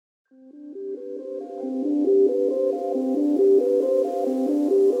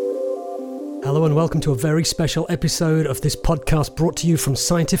Hello and welcome to a very special episode of this podcast brought to you from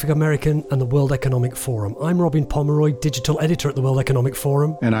Scientific American and the World Economic Forum. I'm Robin Pomeroy, digital editor at the World Economic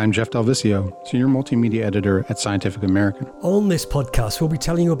Forum. And I'm Jeff Delvicio, senior multimedia editor at Scientific American. On this podcast, we'll be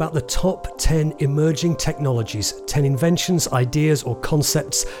telling you about the top 10 emerging technologies, 10 inventions, ideas or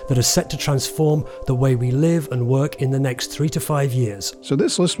concepts that are set to transform the way we live and work in the next 3 to 5 years. So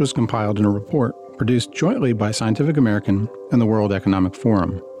this list was compiled in a report produced jointly by Scientific American and the World Economic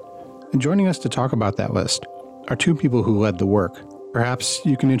Forum. And joining us to talk about that list are two people who led the work. Perhaps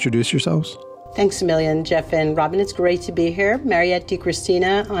you can introduce yourselves? Thanks a million, Jeff and Robin. It's great to be here. Mariette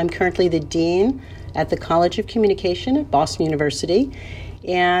DiCristina. I'm currently the Dean at the College of Communication at Boston University.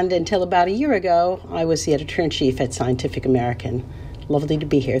 And until about a year ago, I was the editor-in-chief at Scientific American. Lovely to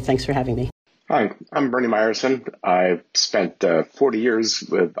be here. Thanks for having me. Hi, I'm Bernie Meyerson. I've spent 40 years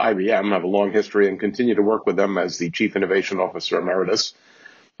with IBM, have a long history, and continue to work with them as the Chief Innovation Officer Emeritus.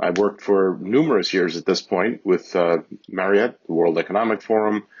 I've worked for numerous years at this point with Marriott, the World Economic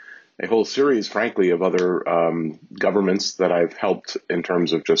Forum, a whole series, frankly, of other governments that I've helped in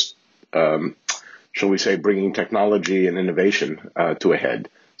terms of just, shall we say, bringing technology and innovation to a head.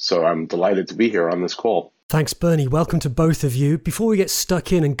 So I'm delighted to be here on this call. Thanks, Bernie. Welcome to both of you. Before we get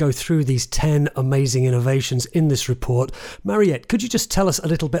stuck in and go through these 10 amazing innovations in this report, Mariette, could you just tell us a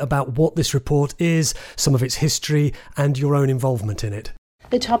little bit about what this report is, some of its history, and your own involvement in it?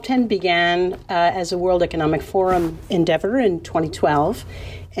 The top 10 began as a World Economic Forum endeavor in 2012.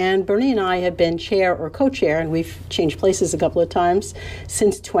 And Bernie and I have been chair or co-chair, and we've changed places a couple of times,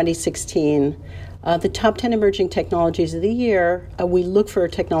 since 2016. The top 10 emerging technologies of the year, we look for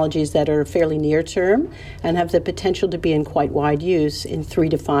technologies that are fairly near term and have the potential to be in quite wide use in 3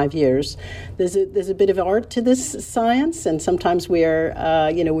 to 5 years. There's a bit of art to this science, and sometimes we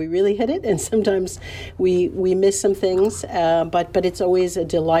really hit it, and sometimes we miss some things, but it's always a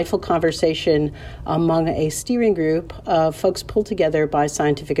delightful conversation among a steering group of folks pulled together by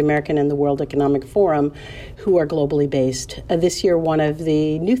Scientific American and the World Economic Forum who are globally based. This year, one of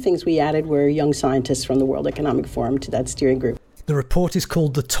the new things we added were young scientists from the World Economic Forum to that steering group. The report is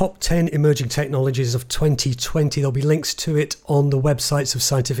called The Top 10 Emerging Technologies of 2020. There'll be links to it on the websites of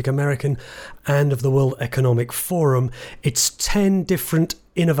Scientific American and of the World Economic Forum. It's 10 different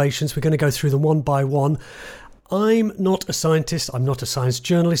innovations. We're going to go through them one by one. I'm not a scientist. I'm not a science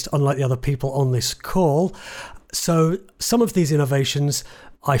journalist, unlike the other people on this call. So some of these innovations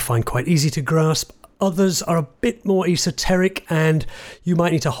I find quite easy to grasp. Others are a bit more esoteric, and you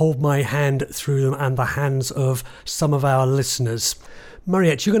might need to hold my hand through them and the hands of some of our listeners.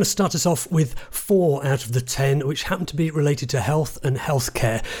 Mariette, you're going to start us off with 4 out of the 10, which happen to be related to health and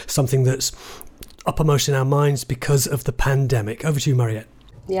healthcare, something that's uppermost in our minds because of the pandemic. Over to you, Mariette.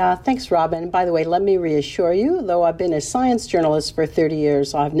 Yeah, thanks, Robin. By the way, let me reassure you, though I've been a science journalist for 30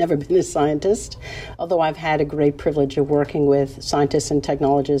 years, I've never been a scientist, although I've had a great privilege of working with scientists and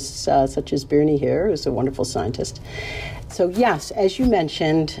technologists such as Bernie here, who's a wonderful scientist. So yes, as you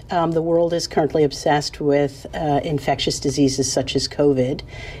mentioned, the world is currently obsessed with infectious diseases such as COVID.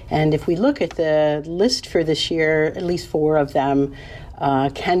 And if we look at the list for this year, at least 4 of them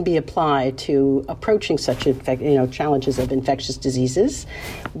can be applied to approaching such challenges of infectious diseases.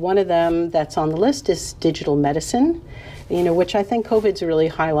 One of them that's on the list is digital medicine, which I think COVID's really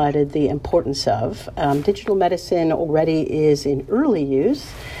highlighted the importance of. Digital medicine already is in early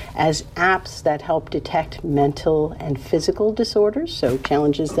use as apps that help detect mental and physical disorders, so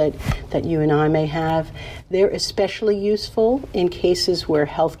challenges that you and I may have. They're especially useful in cases where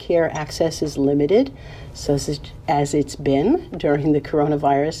healthcare access is limited, so as it's been during the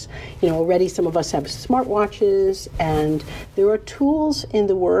coronavirus. Already some of us have smartwatches, and there are tools in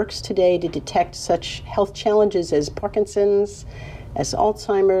the works today to detect such health challenges as Parkinson's, as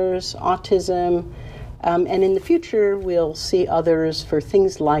Alzheimer's, autism, and in the future, we'll see others for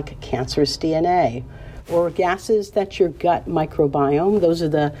things like cancerous DNA or gases that your gut microbiome. Those are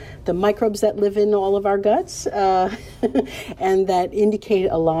the microbes that live in all of our guts and that indicate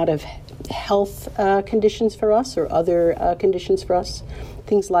a lot of health conditions for us or other conditions for us.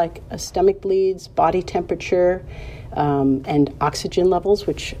 Things like stomach bleeds, body temperature, and oxygen levels,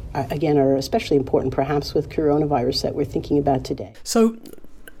 which, again, are especially important perhaps with coronavirus that we're thinking about today. So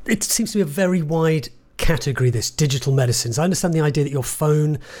it seems to be a very wide category, this digital medicines. I understand the idea that your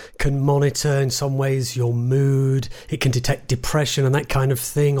phone can monitor in some ways your mood, it can detect depression and that kind of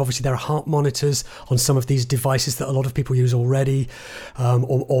thing. Obviously there are heart monitors on some of these devices that a lot of people use already,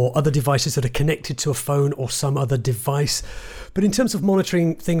 or other devices that are connected to a phone or some other device. But in terms of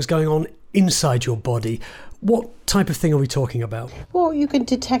monitoring things going on inside your body, What type of thing are we talking about? Well, you can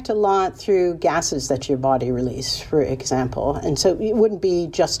detect a lot through gases that your body releases, for example. And so it wouldn't be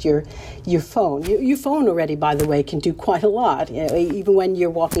just your phone. Your phone already, by the way, can do quite a lot. Even when you're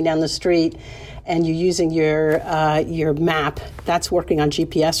walking down the street and you're using your map, that's working on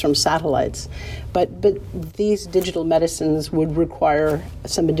GPS from satellites. But these digital medicines would require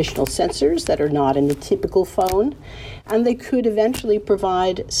some additional sensors that are not in the typical phone, and they could eventually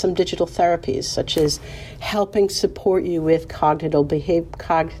provide some digital therapies, such as helping support you with cognitive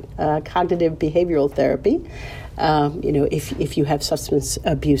behavioral therapy. If you have substance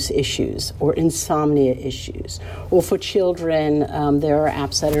abuse issues or insomnia issues, or for children, there are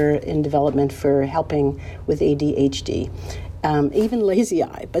apps that are in development for helping with ADHD, even lazy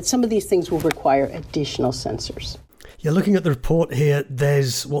eye. But some of these things will require additional sensors. Yeah, looking at the report here,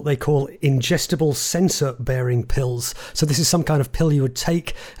 there's what they call ingestible sensor-bearing pills. So this is some kind of pill you would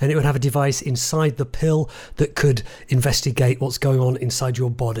take, and it would have a device inside the pill that could investigate what's going on inside your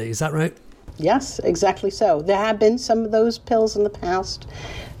body. Is that right? Yes, exactly so. There have been some of those pills in the past.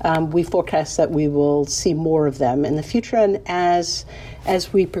 We forecast that we will see more of them in the future, and as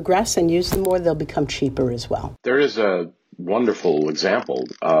we progress and use them more, they'll become cheaper as well. There is a wonderful example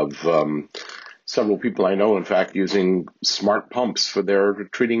of several people I know, in fact, using smart pumps for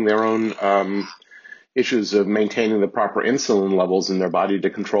treating their own issues of maintaining the proper insulin levels in their body to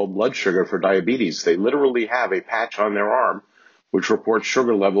control blood sugar for diabetes. They literally have a patch on their arm which reports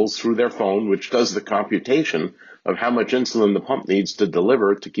sugar levels through their phone, which does the computation of how much insulin the pump needs to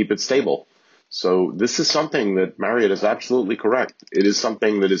deliver to keep it stable. So this is something that Marriott is absolutely correct. It is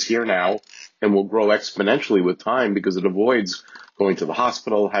something that is here now and will grow exponentially with time because it avoids going to the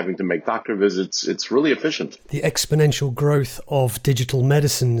hospital, having to make doctor visits. It's really efficient. The exponential growth of digital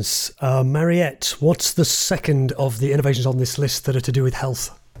medicines. Marriott, what's the second of the innovations on this list that are to do with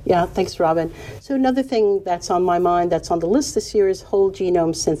health? Yeah, thanks, Robin. So another thing that's on my mind that's on the list this year is whole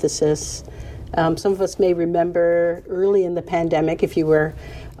genome synthesis. Some of us may remember early in the pandemic, if you were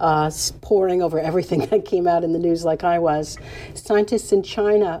poring over everything that came out in the news like I was, scientists in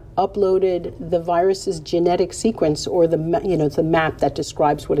China uploaded the virus's genetic sequence, or the map that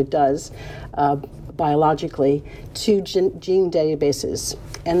describes what it does biologically, to gene databases.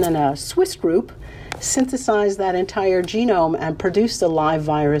 And then a Swiss group synthesized that entire genome and produced a live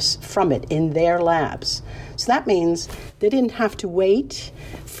virus from it in their labs. So that means they didn't have to wait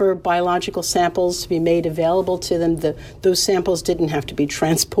for biological samples to be made available to them. Those samples didn't have to be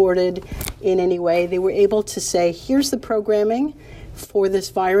transported in any way. They were able to say, here's the programming for this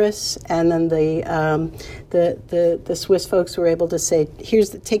virus, and then the Swiss folks were able to say,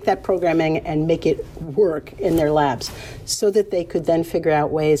 take that programming and make it work in their labs, so that they could then figure out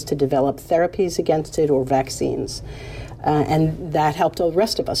ways to develop therapies against it or vaccines. And that helped the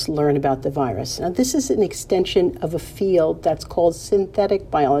rest of us learn about the virus. Now, this is an extension of a field that's called synthetic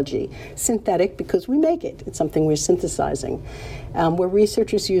biology. Synthetic because we make it. It's something we're synthesizing, where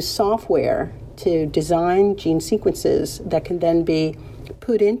researchers use software to design gene sequences that can then be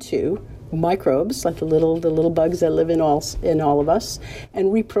put into microbes, like the little bugs that live in all of us, and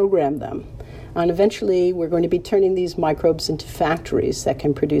reprogram them. And eventually, we're going to be turning these microbes into factories that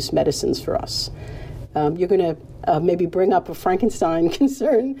can produce medicines for us. You're going to maybe bring up a Frankenstein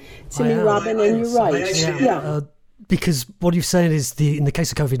concern to me, Robin, and you're right. Because what you've said is in the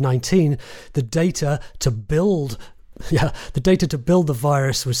case of COVID-19, the data to build the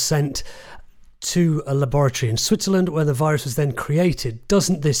virus was sent to a laboratory in Switzerland where the virus was then created.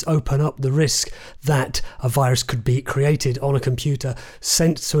 Doesn't this open up the risk that a virus could be created on a computer,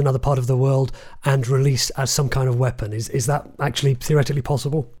 sent to another part of the world, and released as some kind of weapon? Is that actually theoretically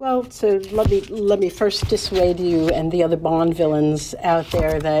possible? Well, so let me first dissuade you and the other Bond villains out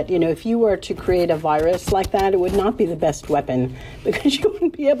there that, if you were to create a virus like that, it would not be the best weapon because you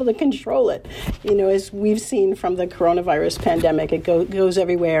wouldn't be able to control it. As we've seen from the coronavirus pandemic, it goes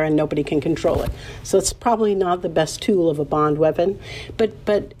everywhere and nobody can control it. So it's probably not the best tool of a Bond weapon, but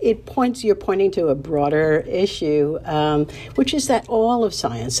you're pointing to a broader issue, which is that all of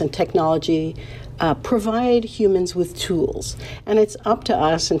science and technology provide humans with tools, and it's up to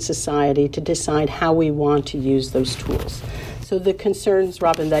us in society to decide how we want to use those tools. So the concerns,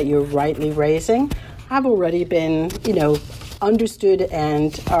 Robin, that you're rightly raising have already been, understood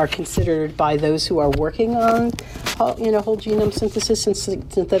and are considered by those who are working on, whole genome synthesis and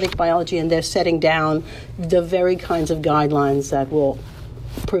synthetic biology, and they're setting down the very kinds of guidelines that will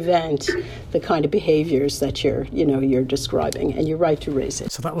prevent the kind of behaviors that you're describing, and you're right to raise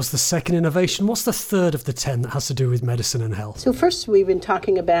it. So that was the second innovation. What's the third of the 10 that has to do with medicine and health? So first, we've been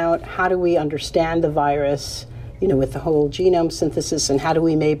talking about how do we understand the virus, with the whole genome synthesis, and how do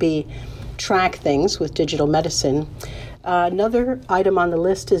we maybe track things with digital medicine. Another item on the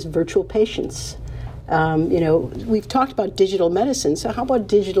list is virtual patients. We've talked about digital medicine, so how about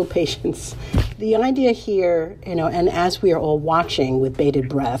digital patients? The idea here, and as we are all watching with bated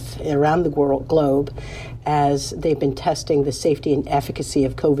breath around the globe, as they've been testing the safety and efficacy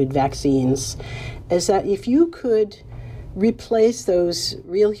of COVID vaccines, is that if you could replace those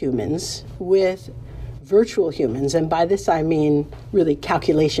real humans with virtual humans, and by this I mean really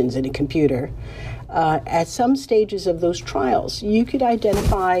calculations in a computer, at some stages of those trials, you could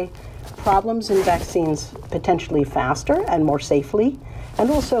identify problems in vaccines potentially faster and more safely, and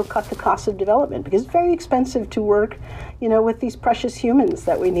also cut the cost of development, because it's very expensive to work, with these precious humans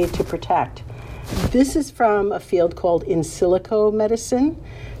that we need to protect. This is from a field called in silico medicine,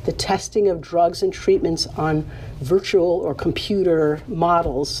 the testing of drugs and treatments on virtual or computer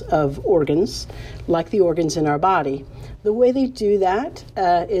models of organs, like the organs in our body. The way they do that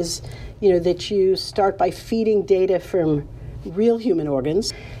is, that you start by feeding data from real human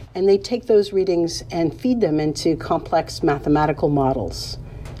organs, and they take those readings and feed them into complex mathematical models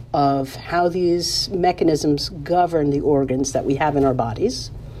of how these mechanisms govern the organs that we have in our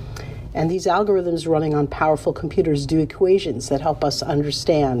bodies. And these algorithms running on powerful computers do equations that help us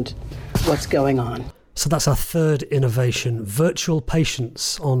understand what's going on. So that's our third innovation, virtual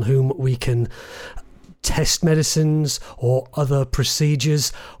patients on whom we can test medicines or other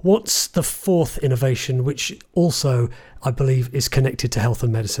procedures. What's the fourth innovation, which also, I believe, is connected to health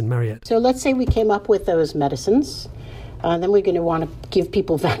and medicine? Mariette. So let's say we came up with those medicines, then we're going to want to give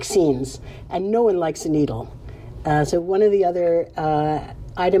people vaccines, and no one likes a needle. So one of the other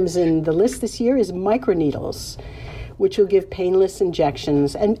items in the list this year is microneedles, which will give painless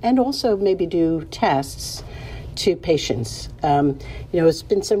injections and also maybe do tests to patients. It's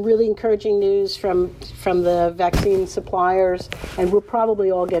been some really encouraging news from the vaccine suppliers, and we'll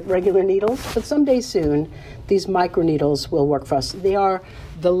probably all get regular needles, but someday soon, these microneedles will work for us. They are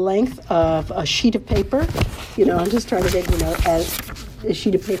the length of a sheet of paper. I'm just trying to get, a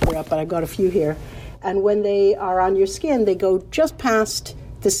sheet of paper up, but I've got a few here. And when they are on your skin, they go just past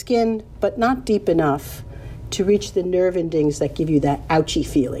the skin, but not deep enough to reach the nerve endings that give you that ouchy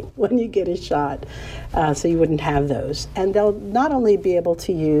feeling when you get a shot, so you wouldn't have those. And they'll not only be able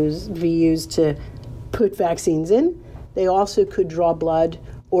to be used to put vaccines in, they also could draw blood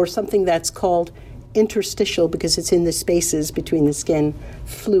or something that's called interstitial, because it's in the spaces between the skin,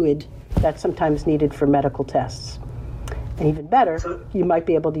 fluid that's sometimes needed for medical tests. And even better, you might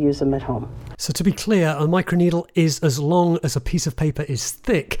be able to use them at home. So to be clear, a microneedle is as long as a piece of paper is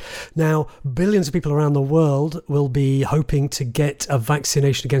thick. Now, billions of people around the world will be hoping to get a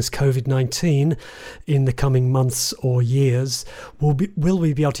vaccination against COVID-19 in the coming months or years. Will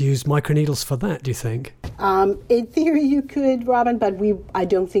we be able to use microneedles for that, do you think? In theory, you could, Robin, but I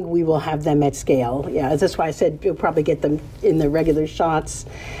don't think we will have them at scale. Yeah, that's why I said you'll probably get them in the regular shots.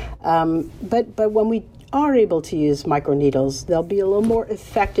 But when we are able to use microneedles, they'll be a little more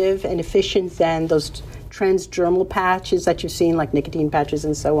effective and efficient than those transdermal patches that you've seen, like nicotine patches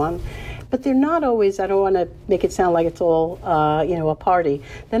and so on. But they're not always, I don't want to make it sound like it's all, a party.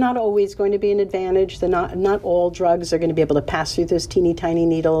 They're not always going to be an advantage. They're not all drugs are going to be able to pass through those teeny tiny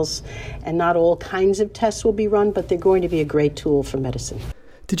needles, and not all kinds of tests will be run, but they're going to be a great tool for medicine.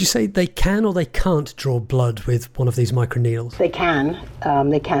 Did you say they can or they can't draw blood with one of these microneedles? They can.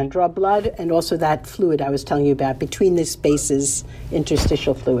 They can draw blood, and also that fluid I was telling you about between the spaces,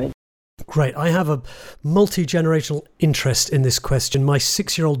 interstitial fluid. Great. I have a multi-generational interest in this question. My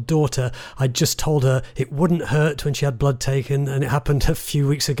 6-year-old daughter, I just told her it wouldn't hurt when she had blood taken, and it happened a few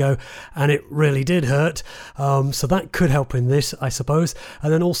weeks ago, and it really did hurt. So that could help in this, I suppose.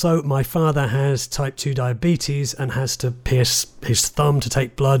 And then also, my father has type 2 diabetes and has to pierce his thumb to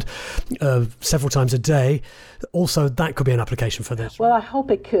take blood several times a day. Also, that could be an application for this. Well, I hope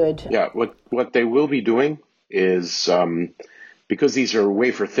it could. Yeah, what they will be doing is... because these are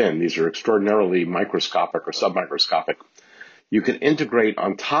wafer thin, these are extraordinarily microscopic or submicroscopic, you can integrate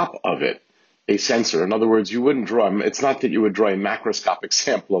on top of it a sensor. In other words, you wouldn't draw, it's not that you would draw a macroscopic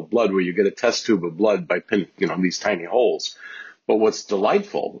sample of blood where you get a test tube of blood by pinning, these tiny holes. But what's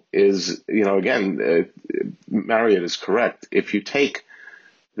delightful is, again, Mariette is correct. If you take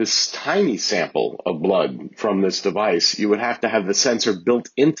this tiny sample of blood from this device, you would have to have the sensor built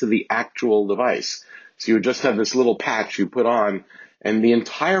into the actual device. So you would just have this little patch you put on, and the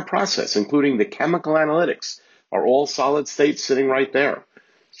entire process, including the chemical analytics, are all solid state sitting right there.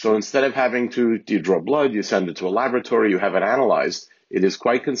 So instead of having to draw blood, you send it to a laboratory, you have it analyzed, it is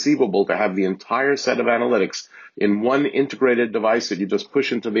quite conceivable to have the entire set of analytics in one integrated device that you just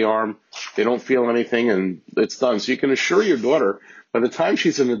push into the arm. They don't feel anything, and it's done. So you can assure your daughter, by the time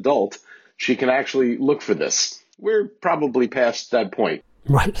she's an adult, she can actually look for this. We're probably past that point.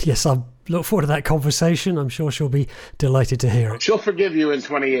 Right, yes, I look forward to that conversation. I'm sure she'll be delighted to hear it. She'll forgive you in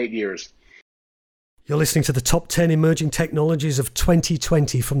 28 years. You're listening to the Top 10 Emerging Technologies of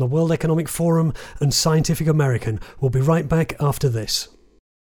 2020 from the World Economic Forum and Scientific American. We'll be right back after this.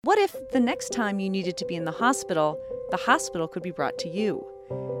 What if the next time you needed to be in the hospital could be brought to you?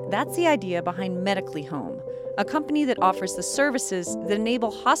 That's the idea behind Medically Home, a company that offers the services that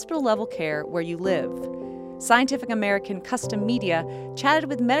enable hospital-level care where you live. Scientific American Custom Media chatted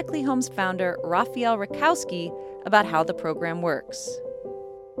with Medically Home's founder, Raphael Rakowski, about how the program works.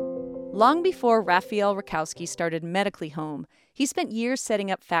 Long before Raphael Rakowski started Medically Home, he spent years setting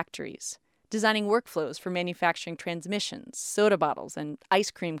up factories, designing workflows for manufacturing transmissions, soda bottles, and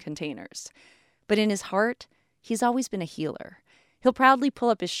ice cream containers. But in his heart, he's always been a healer. He'll proudly pull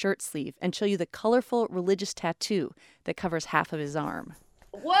up his shirt sleeve and show you the colorful religious tattoo that covers half of his arm.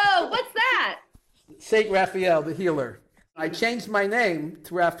 Whoa, what's that? Saint Raphael, the healer. I changed my name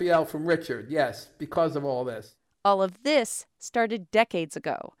to Raphael from Richard, yes, because of all this. All of this started decades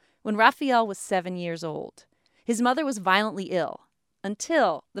ago, when Raphael was 7 years old. His mother was violently ill,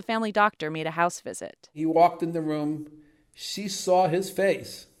 until the family doctor made a house visit. He walked in the room, she saw his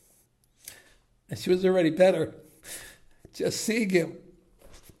face, and she was already better just seeing him.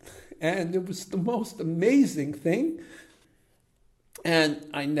 And it was the most amazing thing, and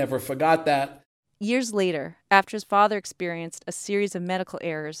I never forgot that. Years later, after his father experienced a series of medical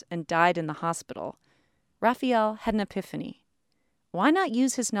errors and died in the hospital, Raphael had an epiphany. Why not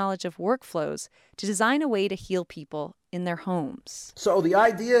use his knowledge of workflows to design a way to heal people in their homes? So the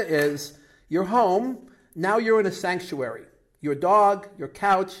idea is, you're home, now you're in a sanctuary. Your dog, your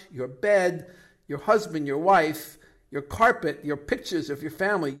couch, your bed, your husband, your wife, your carpet, your pictures of your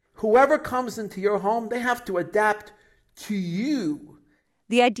family. Whoever comes into your home, they have to adapt to you.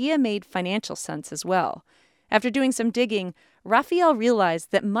 The idea made financial sense as well. After doing some digging, Raphael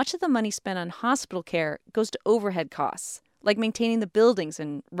realized that much of the money spent on hospital care goes to overhead costs, like maintaining the buildings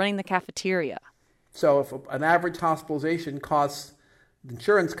and running the cafeteria. So if an average hospitalization costs the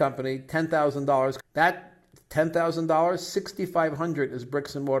insurance company $10,000, that $10,000, $6,500 is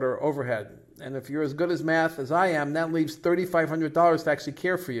bricks and mortar overhead. And if you're as good as math as I am, that leaves $3,500 to actually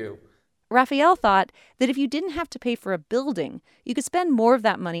care for you. Raphael thought that if you didn't have to pay for a building, you could spend more of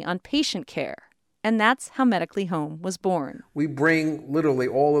that money on patient care. And that's how Medically Home was born. We bring literally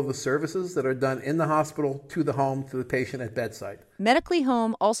all of the services that are done in the hospital to the home, to the patient at bedside. Medically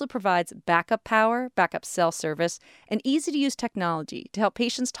Home also provides backup power, backup cell service, and easy-to-use technology to help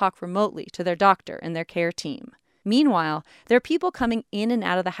patients talk remotely to their doctor and their care team. Meanwhile, there are people coming in and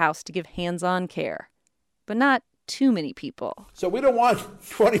out of the house to give hands-on care, but not too many people. So we don't want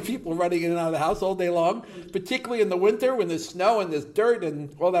 20 people running in and out of the house all day long, particularly in the winter when there's snow and there's dirt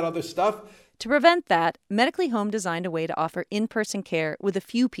and all that other stuff. To prevent that, Medically Home designed a way to offer in-person care with a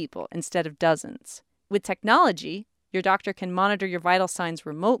few people instead of dozens. With technology, your doctor can monitor your vital signs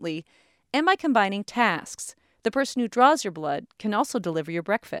remotely, and by combining tasks, the person who draws your blood can also deliver your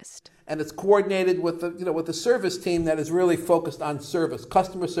breakfast. And it's coordinated with the service team that is really focused on service,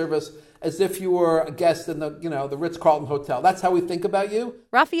 customer service, as if you were a guest in the Ritz-Carlton Hotel. That's how we think about you.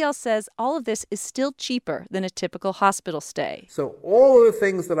 Raphael says all of this is still cheaper than a typical hospital stay. So all of the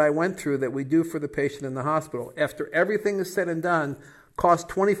things that I went through that we do for the patient in the hospital, after everything is said and done, cost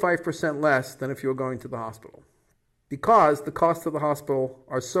 25% less than if you were going to the hospital, because the costs of the hospital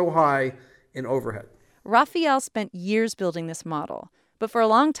are so high in overhead. Raphael spent years building this model, but for a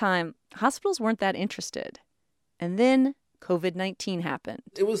long time, hospitals weren't that interested. And then COVID-19 happened.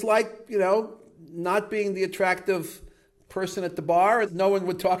 It was like, not being the attractive person at the bar. No one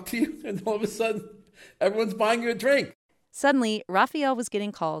would talk to you, and all of a sudden, everyone's buying you a drink. Suddenly, Raphael was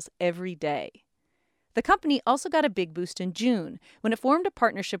getting calls every day. The company also got a big boost in June when it formed a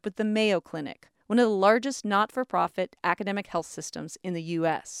partnership with the Mayo Clinic, one of the largest not-for-profit academic health systems in the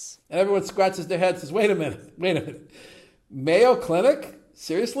U.S. And everyone scratches their head and says, wait a minute. Mayo Clinic?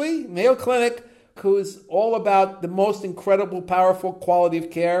 Seriously? Mayo Clinic, who is all about the most incredible, powerful quality of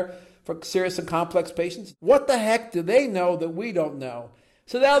care for serious and complex patients? What the heck do they know that we don't know?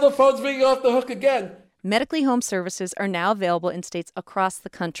 So now the phone's ringing off the hook again. Medically Home services are now available in states across the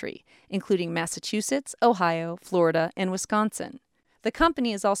country, including Massachusetts, Ohio, Florida, and Wisconsin. The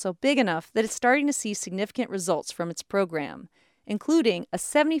company is also big enough that it's starting to see significant results from its program, including a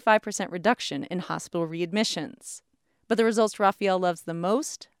 75% reduction in hospital readmissions. But the results Raphael loves the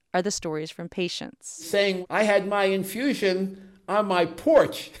most are the stories from patients. Saying, I had my infusion on my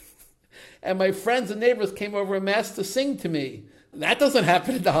porch, and my friends and neighbors came over en masse to sing to me. That doesn't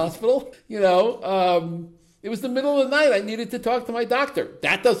happen at the hospital. It was the middle of the night. I needed to talk to my doctor.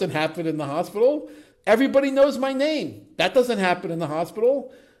 That doesn't happen in the hospital. Everybody knows my name. That doesn't happen in the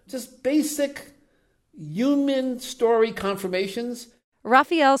hospital. Just basic human story confirmations.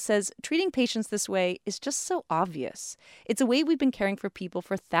 Raphael says treating patients this way is just so obvious. It's a way we've been caring for people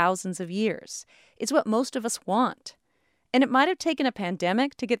for thousands of years. It's what most of us want. And it might have taken a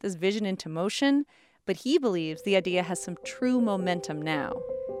pandemic to get this vision into motion, but he believes the idea has some true momentum now.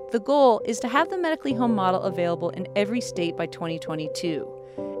 The goal is to have the medically home model available in every state by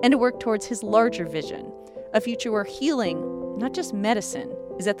 2022, and to work towards his larger vision, a future where healing, not just medicine,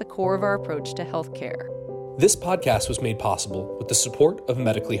 is at the core of our approach to healthcare. This podcast was made possible with the support of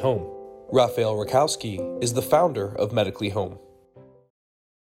Medically Home. Raphael Rakowski is the founder of Medically Home.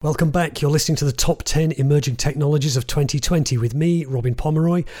 Welcome back. You're listening to the Top 10 Emerging Technologies of 2020 with me, Robin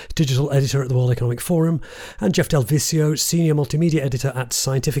Pomeroy, Digital Editor at the World Economic Forum, and Jeff Del Vicio, Senior Multimedia Editor at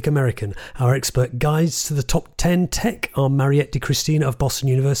Scientific American. Our expert guides to the top 10 tech are Mariette DiCristina of Boston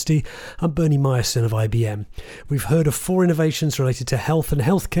University and Bernie Meyerson of IBM. We've heard of 4 innovations related to health and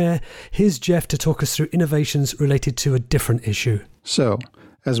healthcare. Here's Jeff to talk us through innovations related to a different issue. So,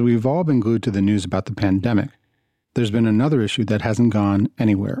 as we've all been glued to the news about the pandemic, there's been another issue that hasn't gone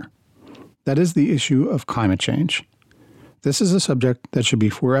anywhere. That is the issue of climate change. This is a subject that should be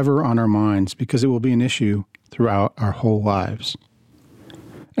forever on our minds because it will be an issue throughout our whole lives.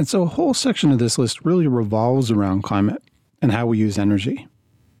 And so a whole section of this list really revolves around climate and how we use energy,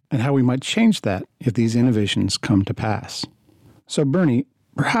 and how we might change that if these innovations come to pass. So Bernie,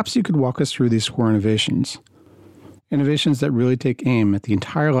 perhaps you could walk us through these 4 innovations that really take aim at the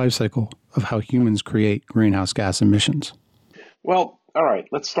entire life cycle of how humans create greenhouse gas emissions. Well, all right,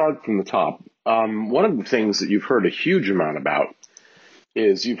 let's start from the top. One of the things that you've heard a huge amount about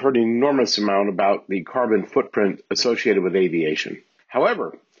is you've heard an enormous amount about the carbon footprint associated with aviation.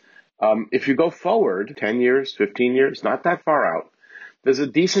 However, if you go forward 10 years, 15 years, not that far out, there's a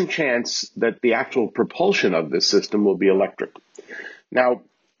decent chance that the actual propulsion of this system will be electric. Now,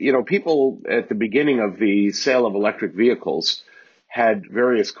 people at the beginning of the sale of electric vehicles had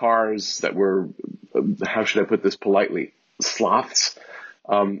various cars that were, how should I put this politely, sloths.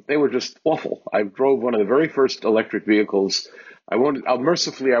 They were just awful. I drove one of the very first electric vehicles. I won't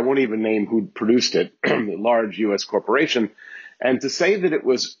even name who produced it, a large U.S. corporation. And to say that it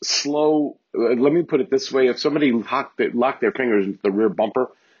was slow, let me put it this way. If somebody locked their fingers into the rear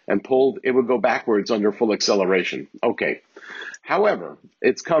bumper and pulled, it would go backwards under full acceleration. Okay. However,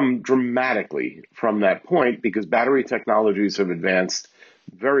 it's come dramatically from that point because battery technologies have advanced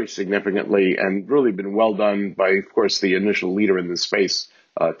very significantly and really been well done by, of course, the initial leader in this space,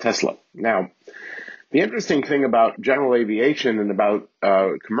 Tesla. Now, the interesting thing about general aviation and about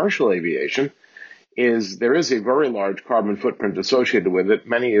commercial aviation is there is a very large carbon footprint associated with it.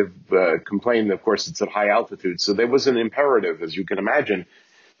 Many have complained, of course, it's at high altitude. So there was an imperative, as you can imagine,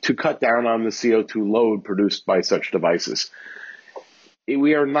 to cut down on the CO2 load produced by such devices.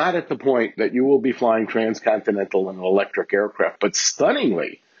 We are not at the point that you will be flying transcontinental in an electric aircraft, but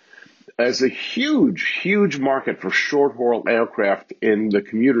stunningly, there's a huge, huge market for short-haul aircraft in the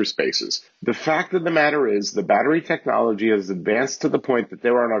commuter spaces. The fact of the matter is the battery technology has advanced to the point that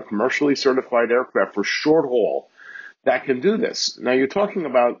there are now commercially certified aircraft for short-haul that can do this. Now, you're talking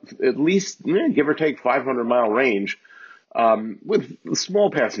about at least, give or take, 500-mile range with small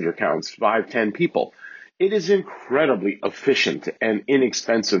passenger counts, 5, 10 people. It is incredibly efficient and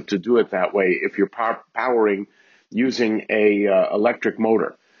inexpensive to do it that way if you're powering using a electric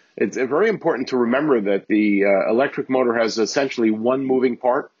motor. It's very important to remember that the electric motor has essentially one moving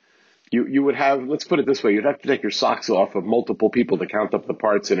part. You would have, let's put it this way, you'd have to take your socks off of multiple people to count up the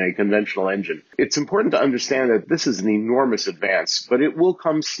parts in a conventional engine. It's important to understand that this is an enormous advance, but it will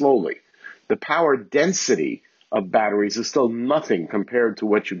come slowly. The power density of batteries is still nothing compared to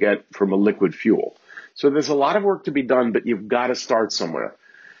what you get from a liquid fuel. So there's a lot of work to be done, but you've got to start somewhere.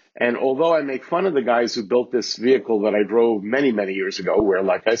 And although I make fun of the guys who built this vehicle that I drove many, many years ago, where,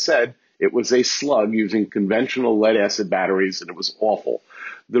 like I said, it was a slug using conventional lead-acid batteries, and it was awful.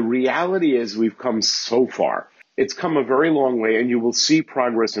 The reality is we've come so far. It's come a very long way, and you will see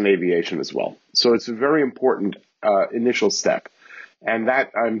progress in aviation as well. So it's a very important initial step. And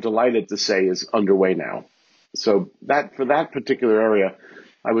that, I'm delighted to say, is underway now. So that for that particular area,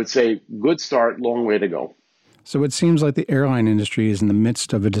 I would say good start, long way to go. So it seems like the airline industry is in the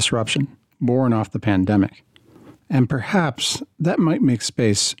midst of a disruption, born off the pandemic. And perhaps that might make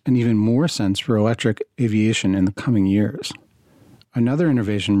space and even more sense for electric aviation in the coming years. Another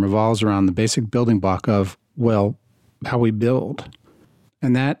innovation revolves around the basic building block of, well, how we build.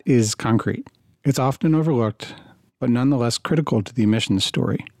 And that is concrete. It's often overlooked, but nonetheless critical to the emissions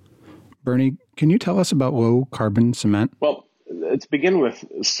story. Bernie, can you tell us about low carbon cement? Well, to begin with,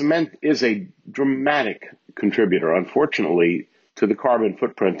 cement is a dramatic contributor, unfortunately, to the carbon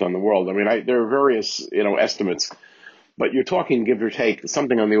footprint on the world. I mean, there are various, estimates, but you're talking, give or take,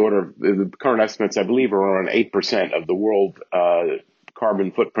 something on the order of the current estimates, I believe, are around 8% of the world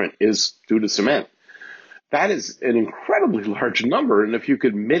carbon footprint is due to cement. That is an incredibly large number, and if you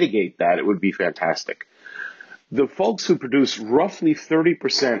could mitigate that, it would be fantastic. The folks who produce roughly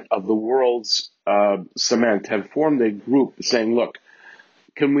 30% of the world's cement have formed a group saying, look,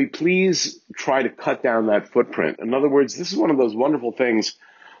 can we please try to cut down that footprint? In other words, this is one of those wonderful things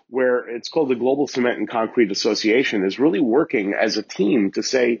where it's called the Global Cement and Concrete Association is really working as a team to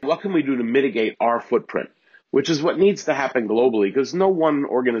say, what can we do to mitigate our footprint? Which is what needs to happen globally, because no one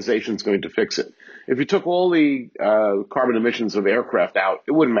organization is going to fix it. If you took all the carbon emissions of aircraft out,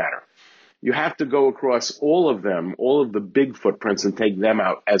 it wouldn't matter. You have to go across all of them, all of the big footprints, and take them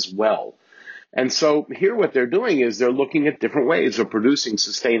out as well. And so here what they're doing is they're looking at different ways of producing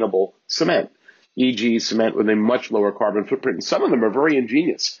sustainable cement, e.g. cement with a much lower carbon footprint. And some of them are very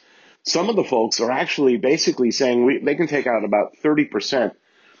ingenious. Some of the folks are actually basically saying they can take out about 30%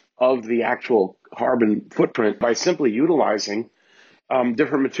 of the actual carbon footprint by simply utilizing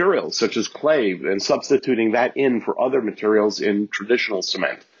different materials such as clay and substituting that in for other materials in traditional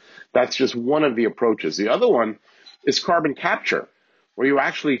cement. That's just one of the approaches. The other one is carbon capture, where you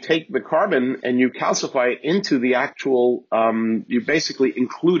actually take the carbon and you calcify it into the actual, you basically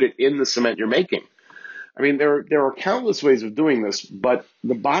include it in the cement you're making. I mean, there are countless ways of doing this, but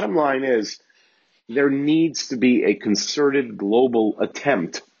the bottom line is there needs to be a concerted global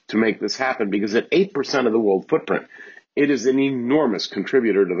attempt to make this happen, because at 8% of the world footprint, it is an enormous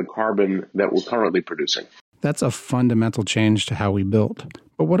contributor to the carbon that we're currently producing. That's a fundamental change to how we build.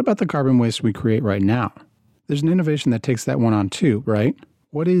 But what about the carbon waste we create right now? There's an innovation that takes that one on too, right?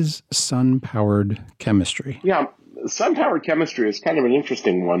 What is sun-powered chemistry? Yeah, sun-powered chemistry is kind of an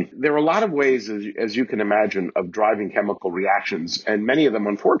interesting one. There are a lot of ways, as you can imagine, of driving chemical reactions, and many of them,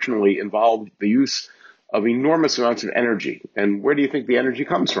 unfortunately, involve the use of enormous amounts of energy. And where do you think the energy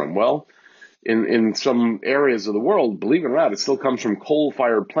comes from? Well, in some areas of the world, believe it or not, it still comes from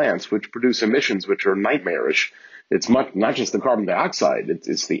coal-fired plants, which produce emissions which are nightmarish. It's not just the carbon dioxide,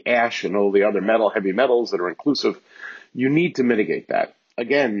 it's the ash and all the other heavy metals that are inclusive. You need to mitigate that.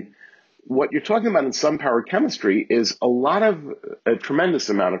 Again, what you're talking about in sun-powered chemistry is a tremendous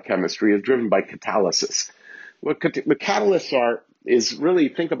amount of chemistry is driven by catalysis. What catalysts are is really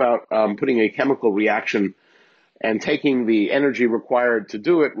think about putting a chemical reaction and taking the energy required to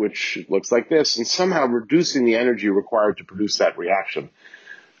do it, which looks like this, and somehow reducing the energy required to produce that reaction.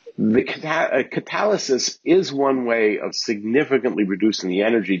 The catalysis is one way of significantly reducing the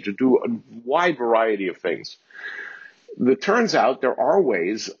energy to do a wide variety of things. It turns out there are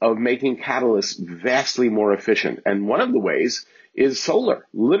ways of making catalysts vastly more efficient, and one of the ways is solar,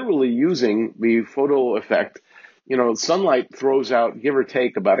 literally using the photo effect. Sunlight throws out, give or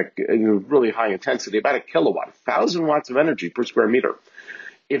take, about really high intensity, about a kilowatt, 1,000 watts of energy per square meter.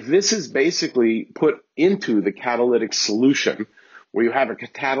 If this is basically put into the catalytic solution, where you have a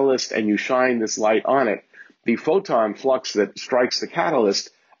catalyst and you shine this light on it, the photon flux that strikes the catalyst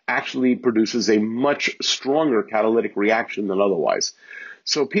actually produces a much stronger catalytic reaction than otherwise.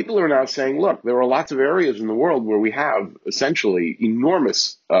 So people are now saying, look, there are lots of areas in the world where we have essentially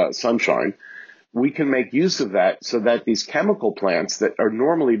enormous sunshine. We can make use of that so that these chemical plants that are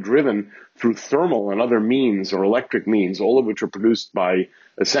normally driven through thermal and other means or electric means, all of which are produced by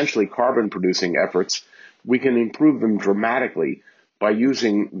essentially carbon-producing efforts, we can improve them dramatically by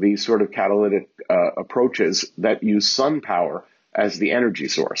using these sort of catalytic approaches that use sun power as the energy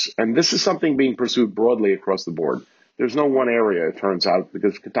source. And this is something being pursued broadly across the board. There's no one area, it turns out,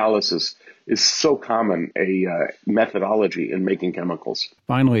 because catalysis is so common a methodology in making chemicals.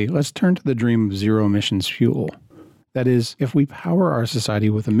 Finally, let's turn to the dream of zero emissions fuel. That is, if we power our society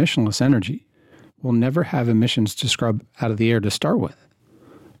with emissionless energy, we'll never have emissions to scrub out of the air to start with.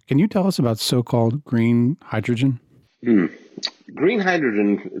 Can you tell us about so-called green hydrogen? Green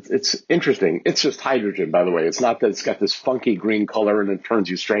hydrogen, it's interesting. It's just hydrogen, by the way. It's not that it's got this funky green color and it turns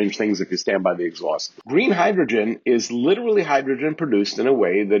you strange things if you stand by the exhaust. Green hydrogen is literally hydrogen produced in a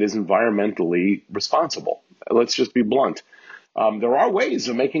way that is environmentally responsible. Let's just be blunt. There are ways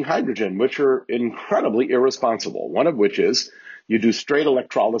of making hydrogen which are incredibly irresponsible, one of which is you do straight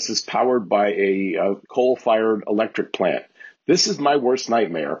electrolysis powered by a coal-fired electric plant. This is my worst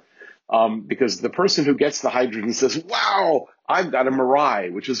nightmare. Because the person who gets the hydrogen says, wow, I've got a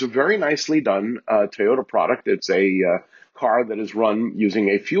Mirai, which is a very nicely done Toyota product. It's a car that is run using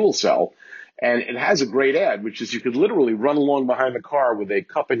a fuel cell. And it has a great ad, which is you could literally run along behind the car with a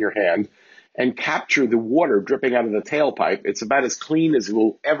cup in your hand and capture the water dripping out of the tailpipe. It's about as clean as it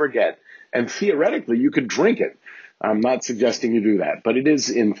will ever get. And theoretically, you could drink it. I'm not suggesting you do that, but it is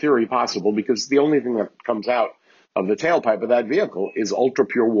in theory possible because the only thing that comes out of the tailpipe of that vehicle is ultra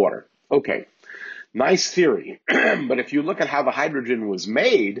pure water. Okay, nice theory. But if you look at how the hydrogen was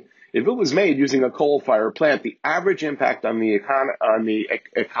made, if it was made using a coal-fired plant, the average impact on the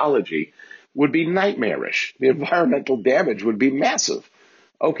ecology would be nightmarish. The environmental damage would be massive.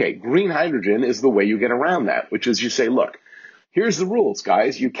 Okay, green hydrogen is the way you get around that, which is you say, look, here's the rules,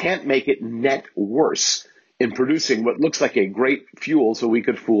 guys. You can't make it net worse in producing what looks like a great fuel so we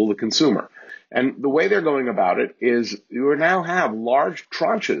could fool the consumer. And the way they're going about it is you now have large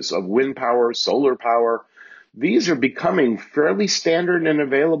tranches of wind power, solar power. These are becoming fairly standard and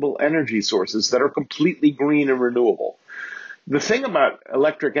available energy sources that are completely green and renewable. The thing about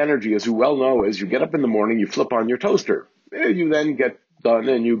electric energy, as you well know, is you get up in the morning, you flip on your toaster. You then get done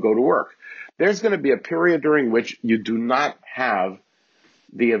and you go to work. There's going to be a period during which you do not have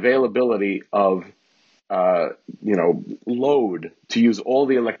the availability of load to use all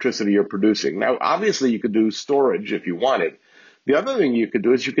the electricity you're producing. Now, obviously, you could do storage if you wanted. The other thing you could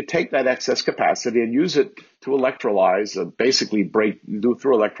do is you could take that excess capacity and use it to electrolyze, basically do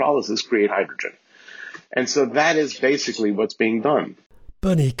through electrolysis, create hydrogen. And so that is basically what's being done.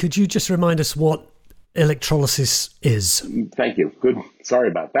 Bernie, could you just remind us what electrolysis is? Thank you. Good. Sorry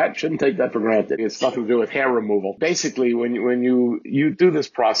about that. Shouldn't take that for granted. It's nothing to do with hair removal. Basically, when you do this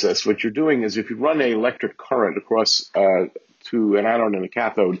process, what you're doing is if you run an electric current across to an anode and a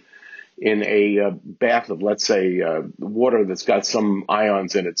cathode in a bath of, let's say, water that's got some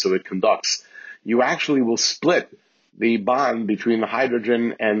ions in it so it conducts, you actually will split the bond between the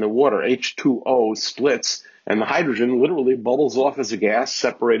hydrogen and the water. H2O splits, and the hydrogen literally bubbles off as a gas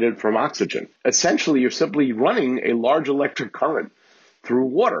separated from oxygen. Essentially, you're simply running a large electric current through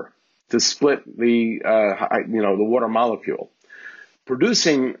water to split the water molecule.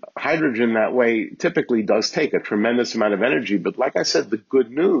 Producing hydrogen that way typically does take a tremendous amount of energy, but like I said, the good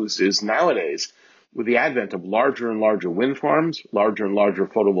news is nowadays, with the advent of larger and larger wind farms, larger and larger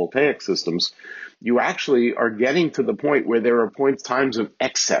photovoltaic systems, you actually are getting to the point where there are times of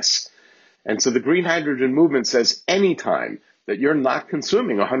excess. And so the green hydrogen movement says anytime that you're not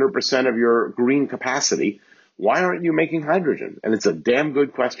consuming 100% of your green capacity, why aren't you making hydrogen? And it's a damn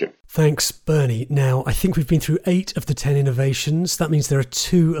good question. Thanks, Bernie. Now, I think we've been through 8 of the 10 innovations. That means there are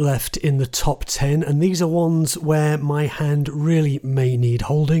 2 left in the top 10, and these are ones where my hand really may need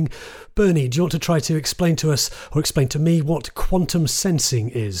holding. Bernie, do you want to try to explain to us, or explain to me, what quantum sensing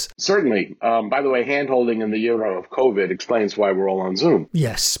is? Certainly. By the way, hand-holding in the era of COVID explains why we're all on Zoom.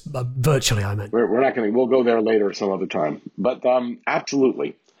 Yes, virtually, I meant. We're not going to, we'll go there later some other time. But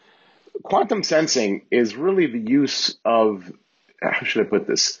absolutely. Quantum sensing is really the use of, how should I put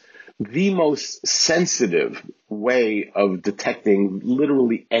this, the most sensitive way of detecting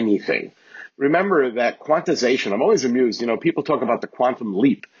literally anything. Remember that quantization, I'm always amused, people talk about the quantum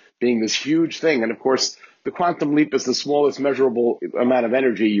leap being this huge thing. And of course, the quantum leap is the smallest measurable amount of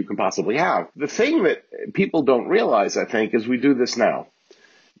energy you can possibly have. The thing that people don't realize, I think, is we do this now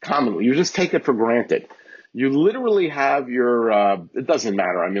commonly. You just take it for granted. You literally have your, it doesn't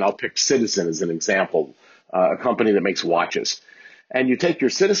matter. I mean, I'll pick Citizen as an example, a company that makes watches. And you take your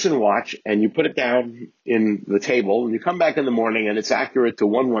Citizen watch and you put it down in the table and you come back in the morning and it's accurate to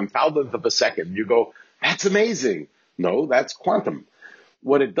 1/1000th of a second. You go, that's amazing. No, that's quantum.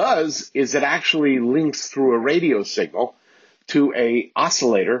 What it does is it actually links through a radio signal to a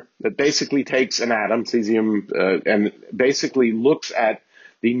oscillator that basically takes an atom, cesium, and basically looks at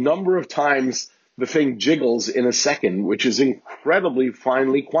the number of times the thing jiggles in a second, which is incredibly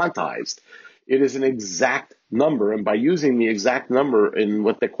finely quantized. It is an exact number, and by using the exact number in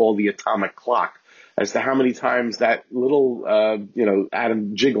what they call the atomic clock, as to how many times that little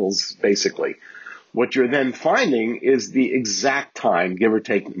atom jiggles, basically, what you're then finding is the exact time, give or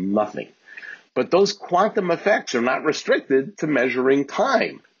take nothing. But those quantum effects are not restricted to measuring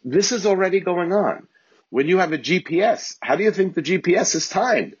time. This is already going on. When you have a GPS, how do you think the GPS is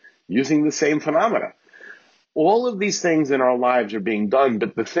timed? Using the same phenomena. All of these things in our lives are being done,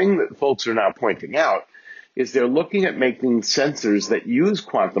 but the thing that folks are now pointing out is they're looking at making sensors that use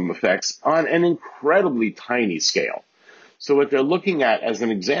quantum effects on an incredibly tiny scale. So what they're looking at, as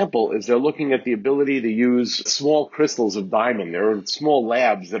an example, is they're looking at the ability to use small crystals of diamond. There are small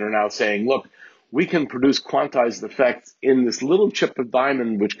labs that are now saying, look, we can produce quantized effects in this little chip of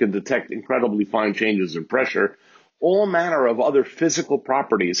diamond, which can detect incredibly fine changes in pressure, all manner of other physical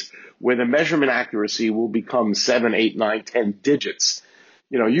properties where the measurement accuracy will become 7, 8, 9, 10 digits.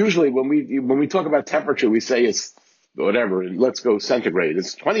 Usually when we talk about temperature, we say it's whatever, let's go centigrade.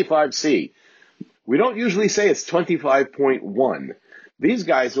 It's 25 C. We don't usually say it's 25.1. These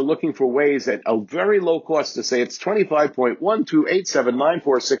guys are looking for ways at a very low cost to say it's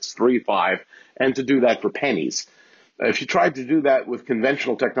 25.128794635 and to do that for pennies. If you tried to do that with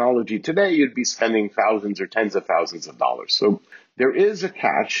conventional technology today, you'd be spending thousands or tens of thousands of dollars. So there is a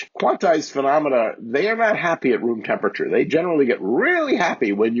catch. Quantized phenomena, they are not happy at room temperature. They generally get really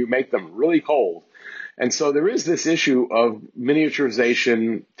happy when you make them really cold. And so there is this issue of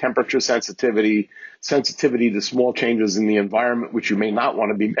miniaturization, temperature sensitivity to small changes in the environment, which you may not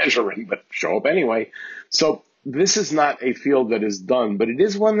want to be measuring, but show up anyway. So this is not a field that is done, but it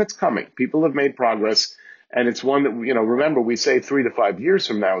is one that's coming. People have made progress, and it's one that, remember, we say 3 to 5 years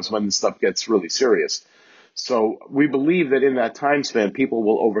from now is when this stuff gets really serious. So we believe that in that time span, people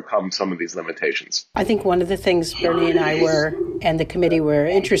will overcome some of these limitations. I think one of the things Bernie and I and the committee were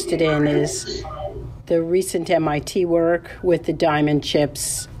interested in is the recent MIT work with the diamond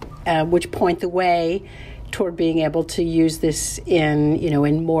chips, which point the way toward being able to use this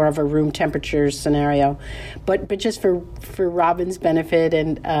in more of a room temperature scenario. But just for Robin's benefit,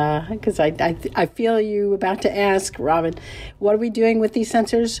 and because I feel you about to ask, Robin, what are we doing with these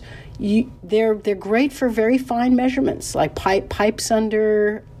sensors? They're great for very fine measurements, like pipes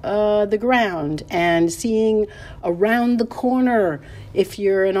under the ground and seeing around the corner if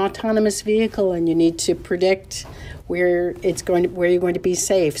you're an autonomous vehicle and you need to predict where you're going to be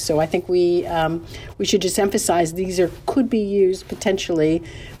safe. So I think we should just emphasize these could be used potentially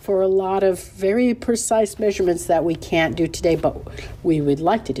for a lot of very precise measurements that we can't do today, but we would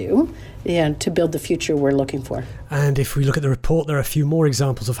like to do, to build the future we're looking for. And if we look at the report, there are a few more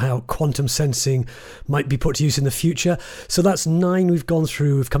examples of how quantum sensing might be put to use in the future. So that's 9 we've gone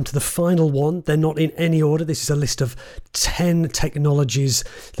through. We've come to the final one. They're not in any order. This is a list of 10 technologies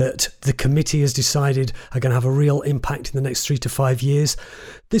that the committee has decided are going to have a real impact in the next 3 to 5 years.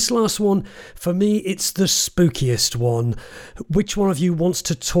 This last one, for me, it's the spookiest one. Which one of you wants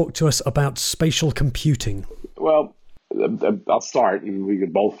to talk to us about spatial computing? Well, I'll start, and we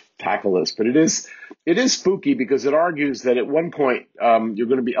can both tackle this. But it is spooky because it argues that at one point you're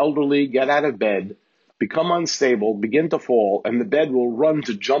going to be elderly, get out of bed, become unstable, begin to fall, and the bed will run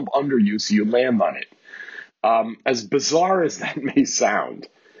to jump under you so you land on it. As bizarre as that may sound,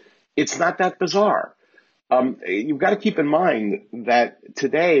 it's not that bizarre. You've got to keep in mind that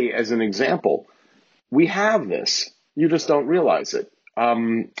today, as an example, we have this. You just don't realize it.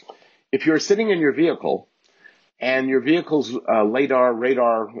 If you're sitting in your vehicle, and your vehicle's radar,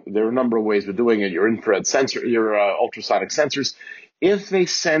 there are a number of ways of doing it. Your infrared sensor, your ultrasonic sensors, if they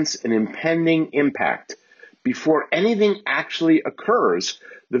sense an impending impact before anything actually occurs,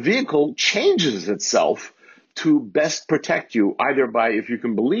 the vehicle changes itself to best protect you, either by, if you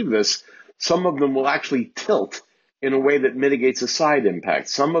can believe this, some of them will actually tilt in a way that mitigates a side impact.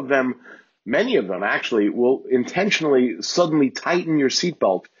 Some of them, many of them actually, will intentionally suddenly tighten your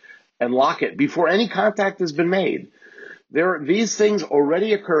seatbelt and lock it before any contact has been made. These things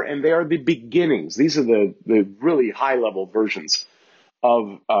already occur, and they are the beginnings. These are the really high-level versions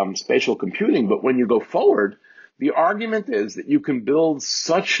of spatial computing. But when you go forward, the argument is that you can build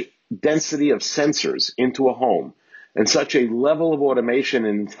such density of sensors into a home and such a level of automation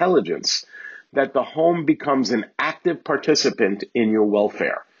and intelligence that the home becomes an active participant in your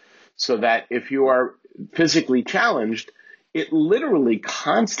welfare. So that if you are physically challenged, it literally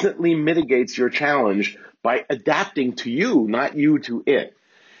constantly mitigates your challenge by adapting to you, not you to it.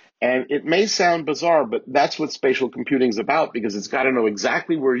 And it may sound bizarre, but that's what spatial computing is about, because it's got to know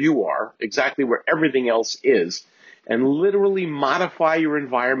exactly where you are, exactly where everything else is, and literally modify your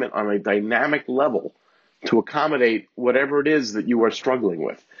environment on a dynamic level to accommodate whatever it is that you are struggling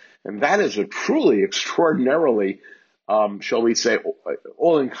with. And that is a truly extraordinarily, shall we say,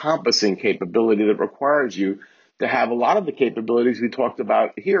 all-encompassing capability that requires you to have a lot of the capabilities we talked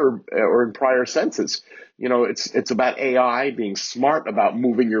about here or in prior senses. It's about AI being smart about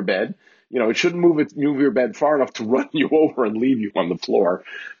moving your bed. It shouldn't move your bed far enough to run you over and leave you on the floor.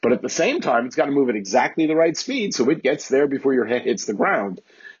 But at the same time, it's got to move at exactly the right speed so it gets there before your head hits the ground,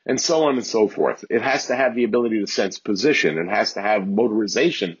 and so on and so forth. It has to have the ability to sense position. It has to have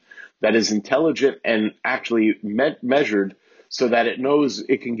motorization that is intelligent and actually measured, so that it knows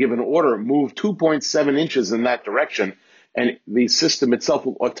it can give an order, move 2.7 inches in that direction, and the system itself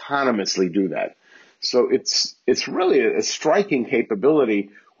will autonomously do that. So it's really a striking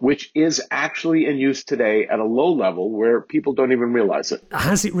capability which is actually in use today at a low level where people don't even realize it.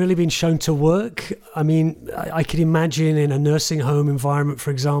 Has it really been shown to work? I mean, I could imagine in a nursing home environment, for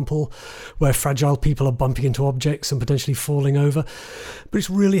example, where fragile people are bumping into objects and potentially falling over. But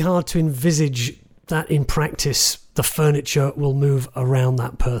it's really hard to envisage that in practice the furniture will move around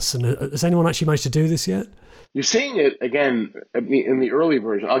that person. Has anyone actually managed to do this yet? You're seeing it, again, in the early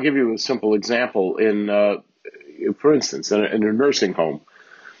version. I'll give you a simple example. For instance, in a nursing home,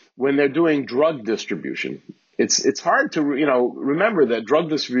 when they're doing drug distribution, it's hard to remember that drug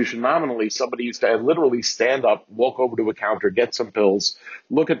distribution nominally somebody used to literally stand up, walk over to a counter, get some pills,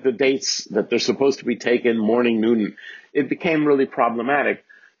 look at the dates that they're supposed to be taken, morning, noon. It became really problematic.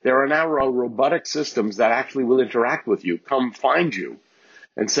 There are now robotic systems that actually will interact with you, come find you,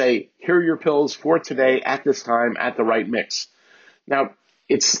 and say, here are your pills for today at this time at the right mix. Now,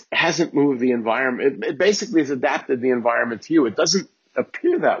 it hasn't moved the environment. It basically has adapted the environment to you. It doesn't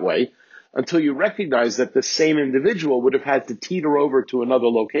appear that way until you recognize that the same individual would have had to teeter over to another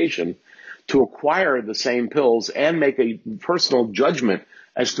location to acquire the same pills and make a personal judgment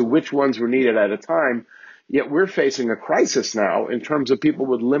as to which ones were needed at a time. Yet we're facing a crisis now in terms of people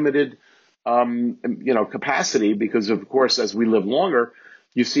with limited capacity because, of course, as we live longer,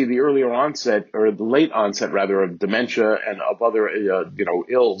 you see the earlier onset or the late onset, rather, of dementia and of other,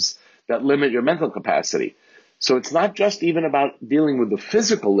 ills that limit your mental capacity. So it's not just even about dealing with the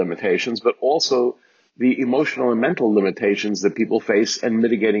physical limitations, but also the emotional and mental limitations that people face and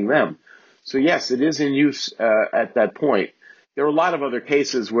mitigating them. So yes, it is in use at that point. There are a lot of other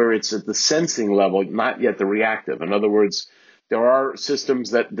cases where it's at the sensing level, not yet the reactive. In other words, there are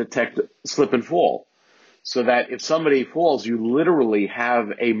systems that detect slip and fall, so that if somebody falls, you literally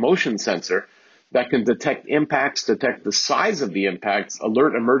have a motion sensor that can detect impacts, detect the size of the impacts,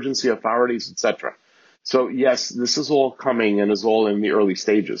 alert emergency authorities, etc. So yes, this is all coming and is all in the early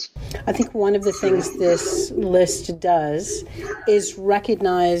stages. I think one of the things this list does is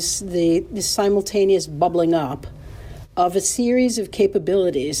recognize the simultaneous bubbling up of a series of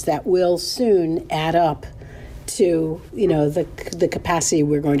capabilities that will soon add up to, the capacity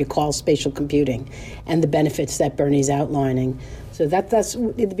we're going to call spatial computing and the benefits that Bernie's outlining. So that's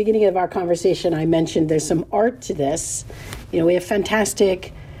at the beginning of our conversation, I mentioned there's some art to this. We have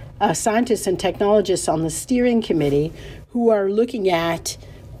fantastic scientists and technologists on the steering committee who are looking at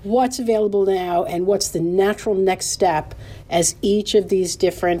what's available now and what's the natural next step as each of these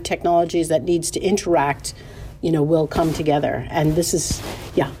different technologies that needs to interact will come together. And this is,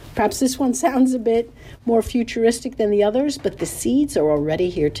 perhaps this one sounds a bit more futuristic than the others, but the seeds are already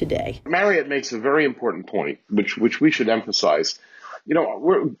here today. Marriott makes a very important point, which we should emphasize.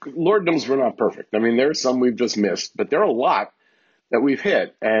 Lord knows we're not perfect. I mean, there are some we've just missed, but there are a lot that we've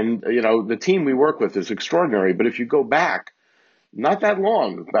hit. And, the team we work with is extraordinary. But if you go back, not that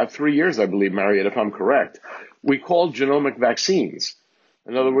long, about 3 years, I believe, Marriott, if I'm correct, we called genomic vaccines.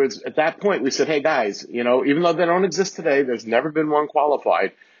 In other words, at that point, we said, hey, guys, even though they don't exist today, there's never been one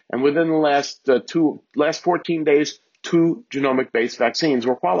qualified. And within the last 14 days, 2 genomic-based vaccines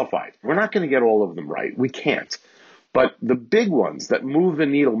were qualified. We're not going to get all of them right. We can't. But the big ones that move the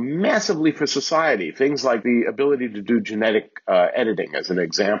needle massively for society, things like the ability to do genetic editing, as an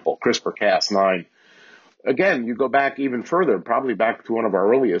example, CRISPR-Cas9. Again, you go back even further, probably back to one of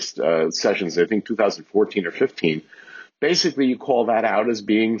our earliest sessions, I think 2014 or 15. Basically, you call that out as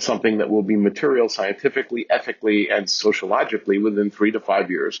being something that will be material scientifically, ethically, and sociologically within 3 to 5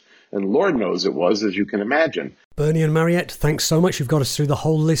 years. And Lord knows it was, as you can imagine. Bernie and Mariette, thanks so much. You've got us through the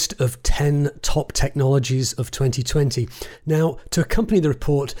whole list of 10 top technologies of 2020. Now, to accompany the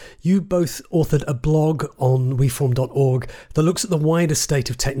report, you both authored a blog on weform.org that looks at the wider state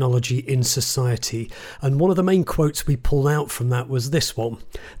of technology in society. And one of the main quotes we pulled out from that was this one: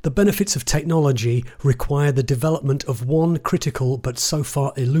 "The benefits of technology require the development of one critical but so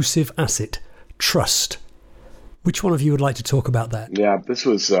far elusive asset, trust." Which one of you would like to talk about that? Yeah, this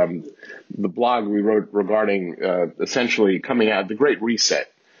was the blog we wrote regarding essentially coming out, the Great Reset.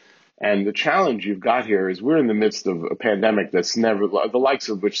 And the challenge you've got here is we're in the midst of a pandemic that's never, the likes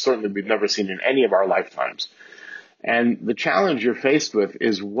of which certainly we've never seen in any of our lifetimes. And the challenge you're faced with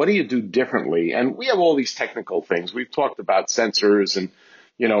is, what do you do differently? And we have all these technical things. We've talked about sensors and,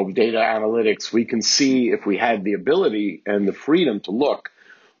 data analytics. We can see, if we had the ability and the freedom to look,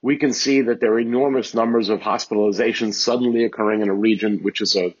 we can see that there are enormous numbers of hospitalizations suddenly occurring in a region, which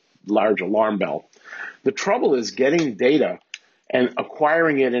is a large alarm bell. The trouble is getting data and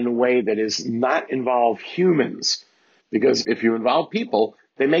acquiring it in a way that does not involve humans. Because if you involve people,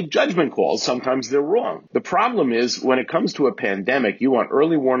 they make judgment calls. Sometimes they're wrong. The problem is, when it comes to a pandemic, you want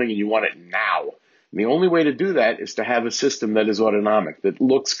early warning and you want it now. And the only way to do that is to have a system that is autonomic, that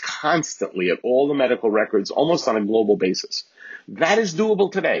looks constantly at all the medical records, almost on a global basis. That is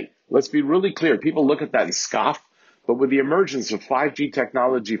doable today. Let's be really clear. People look at that and scoff, but with the emergence of 5G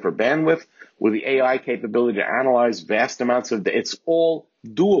technology for bandwidth, with the AI capability to analyze vast amounts of data, it's all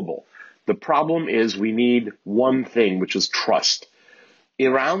doable. The problem is we need one thing, which is trust.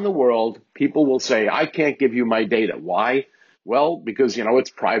 Around the world, people will say, I can't give you my data. Why? Well, because, it's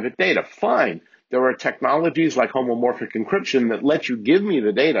private data. Fine. There are technologies like homomorphic encryption that let you give me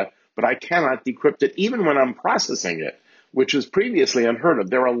the data, but I cannot decrypt it even when I'm processing it, which is previously unheard of.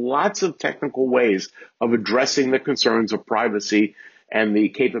 There are lots of technical ways of addressing the concerns of privacy and the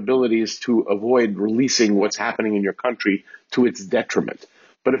capabilities to avoid releasing what's happening in your country to its detriment.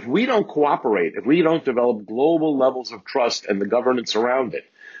 But if we don't cooperate, if we don't develop global levels of trust and the governance around it,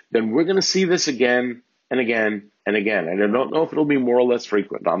 then we're going to see this again and again and again. And I don't know if it'll be more or less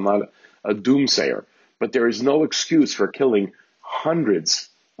frequent. I'm not a doomsayer, but there is no excuse for killing hundreds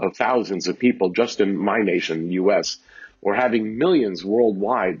of thousands of people just in my nation, the U.S., or having millions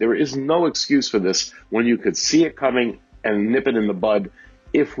worldwide. There is no excuse for this when you could see it coming and nip it in the bud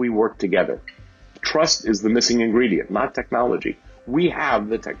if we work together. Trust is the missing ingredient, not technology. We have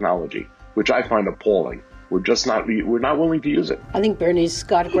the technology, which I find appalling. We're not willing to use it. I think Bernie's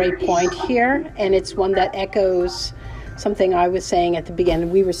got a great point here, and it's one that echoes something I was saying at the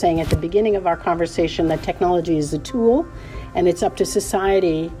beginning. We were saying at the beginning of our conversation that technology is a tool, and it's up to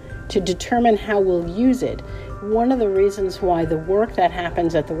society to determine how we'll use it. One of the reasons why the work that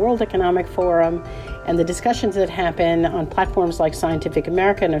happens at the World Economic Forum and the discussions that happen on platforms like Scientific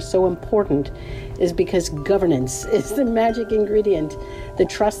American are so important is because governance is the magic ingredient. The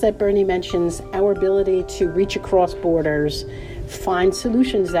trust that Bernie mentions, our ability to reach across borders, find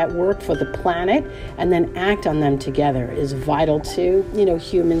solutions that work for the planet, and then act on them together is vital to,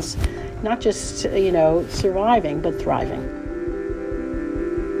 humans not just, surviving, but thriving.